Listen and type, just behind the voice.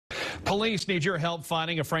Police need your help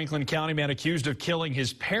finding a Franklin County man accused of killing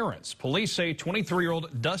his parents. Police say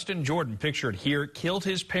 23-year-old Dustin Jordan, pictured here, killed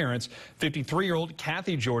his parents, 53-year-old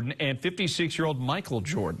Kathy Jordan and 56-year-old Michael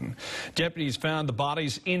Jordan. Deputies found the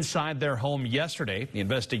bodies inside their home yesterday. The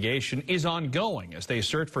investigation is ongoing as they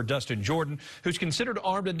search for Dustin Jordan, who's considered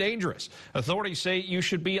armed and dangerous. Authorities say you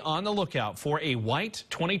should be on the lookout for a white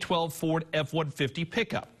 2012 Ford F-150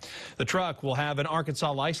 pickup. The truck will have an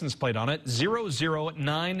Arkansas license plate on it.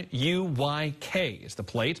 009UYK is the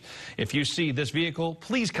plate. If you see this vehicle,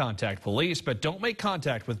 please contact police, but don't make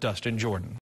contact with Dustin Jordan.